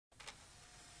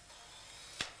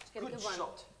Get a good one.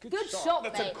 Shot. Good shot,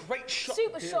 mate. That's a great shot.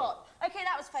 Super shot. Okay,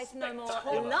 that was Faith No More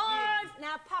live.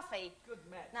 Now, Puffy. Good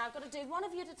match. Now, I've got to do one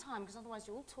of you at a time, because otherwise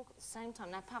you all talk at the same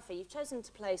time. Now, Puffy, you've chosen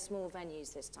to play small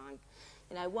venues this time.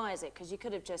 You know, why is it? Because you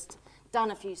could have just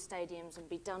done a few stadiums and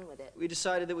be done with it. We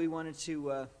decided that we wanted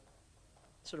to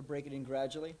sort of break it in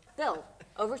gradually. Bill,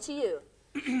 over to you.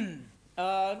 It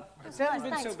hasn't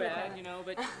been so bad, you know,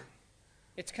 but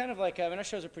it's kind of like, our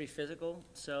shows are pretty physical,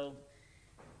 so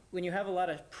when you have a lot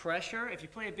of pressure, if you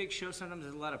play a big show, sometimes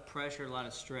there's a lot of pressure, a lot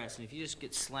of stress, and if you just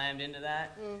get slammed into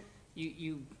that,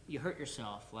 you hurt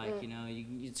yourself. Like, you know,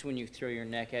 it's when you throw your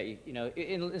neck at you know,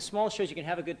 in small shows you can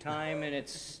have a good time, and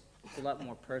it's a lot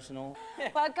more personal.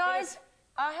 Well, guys,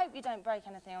 I hope you don't break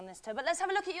anything on this tour, but let's have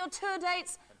a look at your tour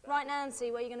dates right now and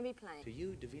see where you're going to be playing. To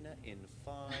you, Davina, in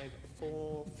 5,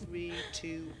 4, 3,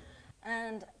 2...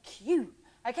 And cue.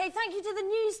 Okay, thank you to the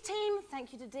news team.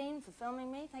 Thank you to Dean for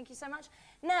filming me. Thank you so much.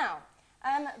 Now,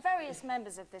 various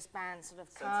members of this band sort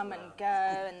of come and go,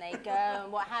 and they go,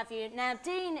 and what have you. Now,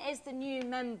 Dean is the new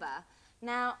member.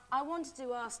 Now, I wanted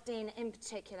to ask Dean in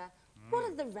particular, what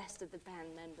are the rest of the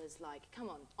band members like? Come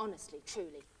on, honestly,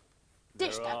 truly.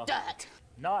 Dish that dirt.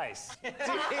 Nice.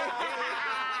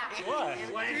 What?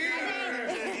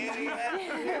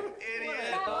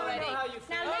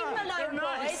 Now leave him alone,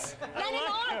 boys. Let him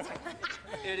on.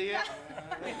 Idiot.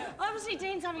 Obviously,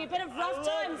 Dean's having a bit of rough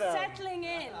time settling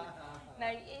in. No,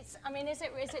 it's. I mean, is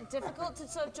it difficult to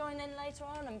sort of join in later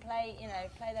on and play, you know,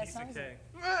 play their songs?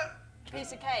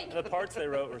 Piece of cake. The parts they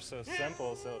wrote were so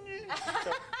simple, so...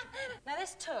 Now,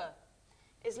 this tour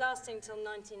is lasting till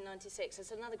 1996.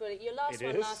 It's another good... Your last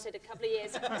one lasted a couple of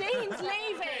years. Dean's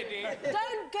leaving!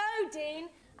 Don't go, Dean!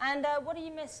 And what do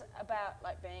you miss about,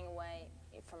 like, being away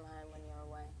from home when you're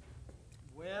away?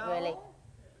 Well... Really?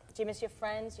 Do you miss your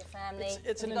friends, your family?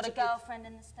 Have you got a girlfriend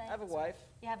in the States? I have a wife.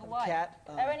 You have a wife? Cat.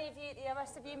 Are any of you, the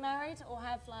rest of you married or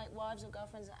have, like, wives or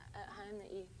girlfriends at home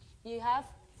that you have?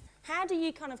 How do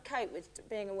you kind of cope with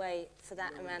being away for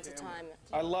that amount of time?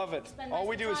 I love it. All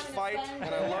we do is fight,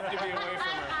 and I love to be away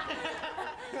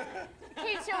from her.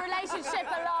 Keeps your relationship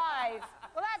alive.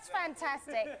 Well, that's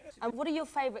fantastic. And what are your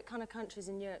favourite kind of countries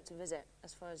in Europe to visit,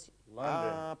 as far as...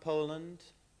 London. Poland.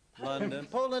 London.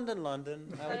 Poland and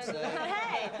London, I would say.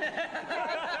 Hey!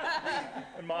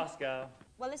 And Moscow.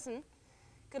 Well, listen,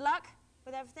 good luck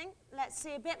with everything. Let's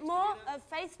see a bit more of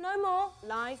Faith No More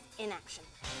live in action.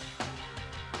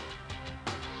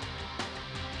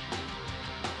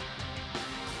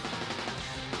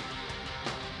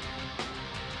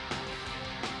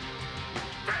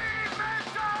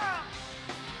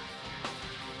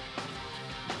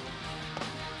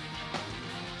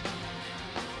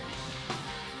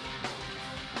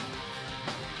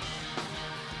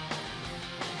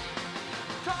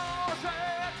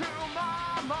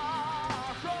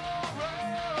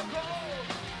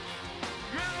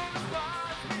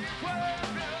 You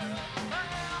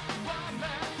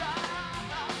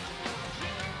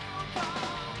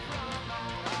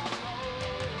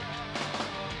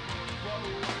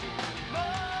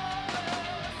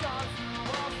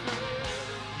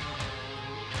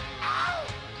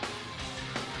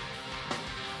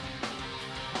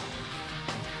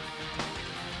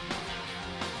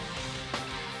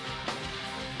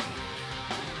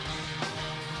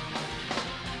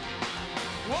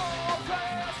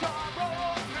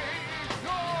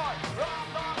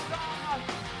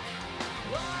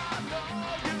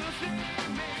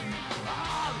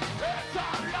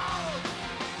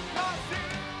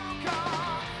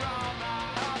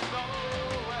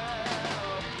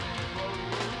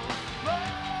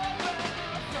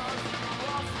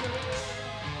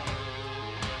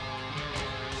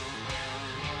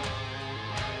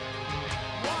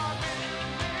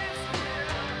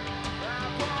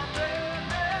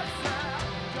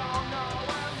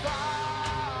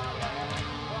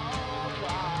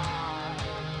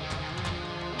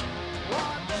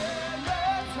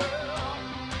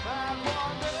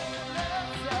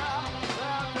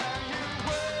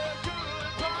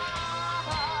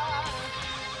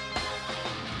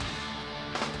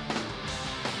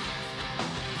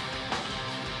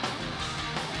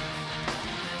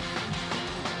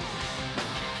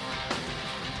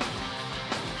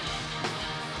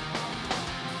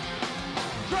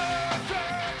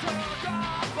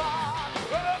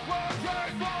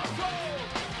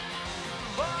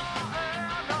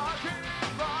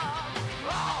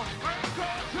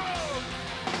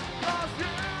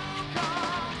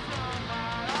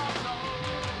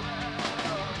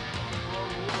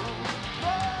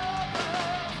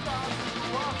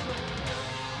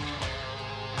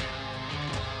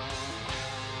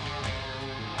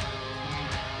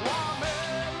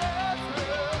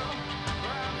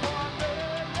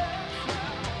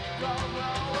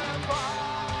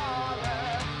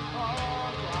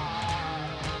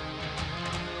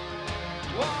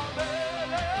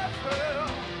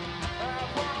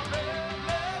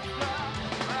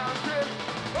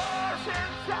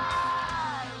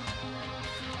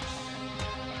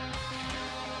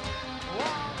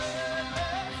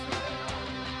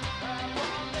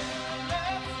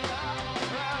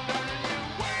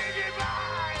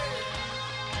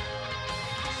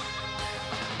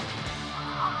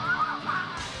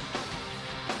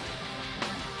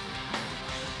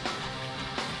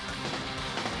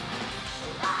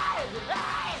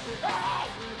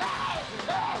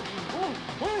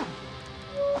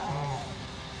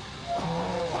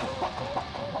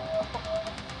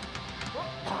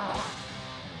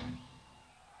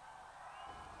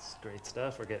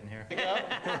stuff we're getting here.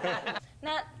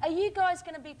 Now, are you guys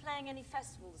going to be playing any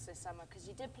festivals this summer? Because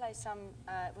you did play some,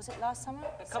 was it last summer?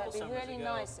 A couple so it'd be summers really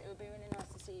ago. nice. It would be really nice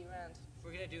to see you around.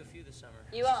 We're gonna do a few this summer.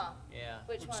 You are? Yeah.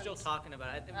 Which We're still ones? talking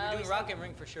about it. Oh, We're doing we Rock and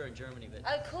Ring for sure in Germany, but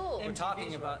Oh, cool. we're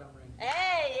talking about.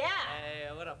 Hey, yeah.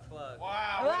 Hey, what a plug.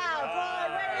 Wow. Wow,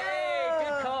 boy, Hey,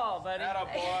 good call, buddy.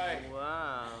 Attaboy.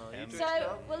 Wow.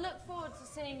 So we'll look forward to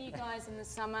seeing you guys in the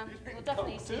summer. We'll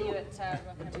definitely see you at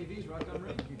MTV's Rock on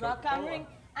Ring. Rock am Ring.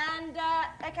 And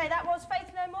okay, that was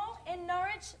Faith No More in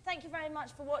Norwich. Thank you very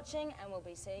much for watching, and we'll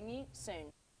be seeing you soon.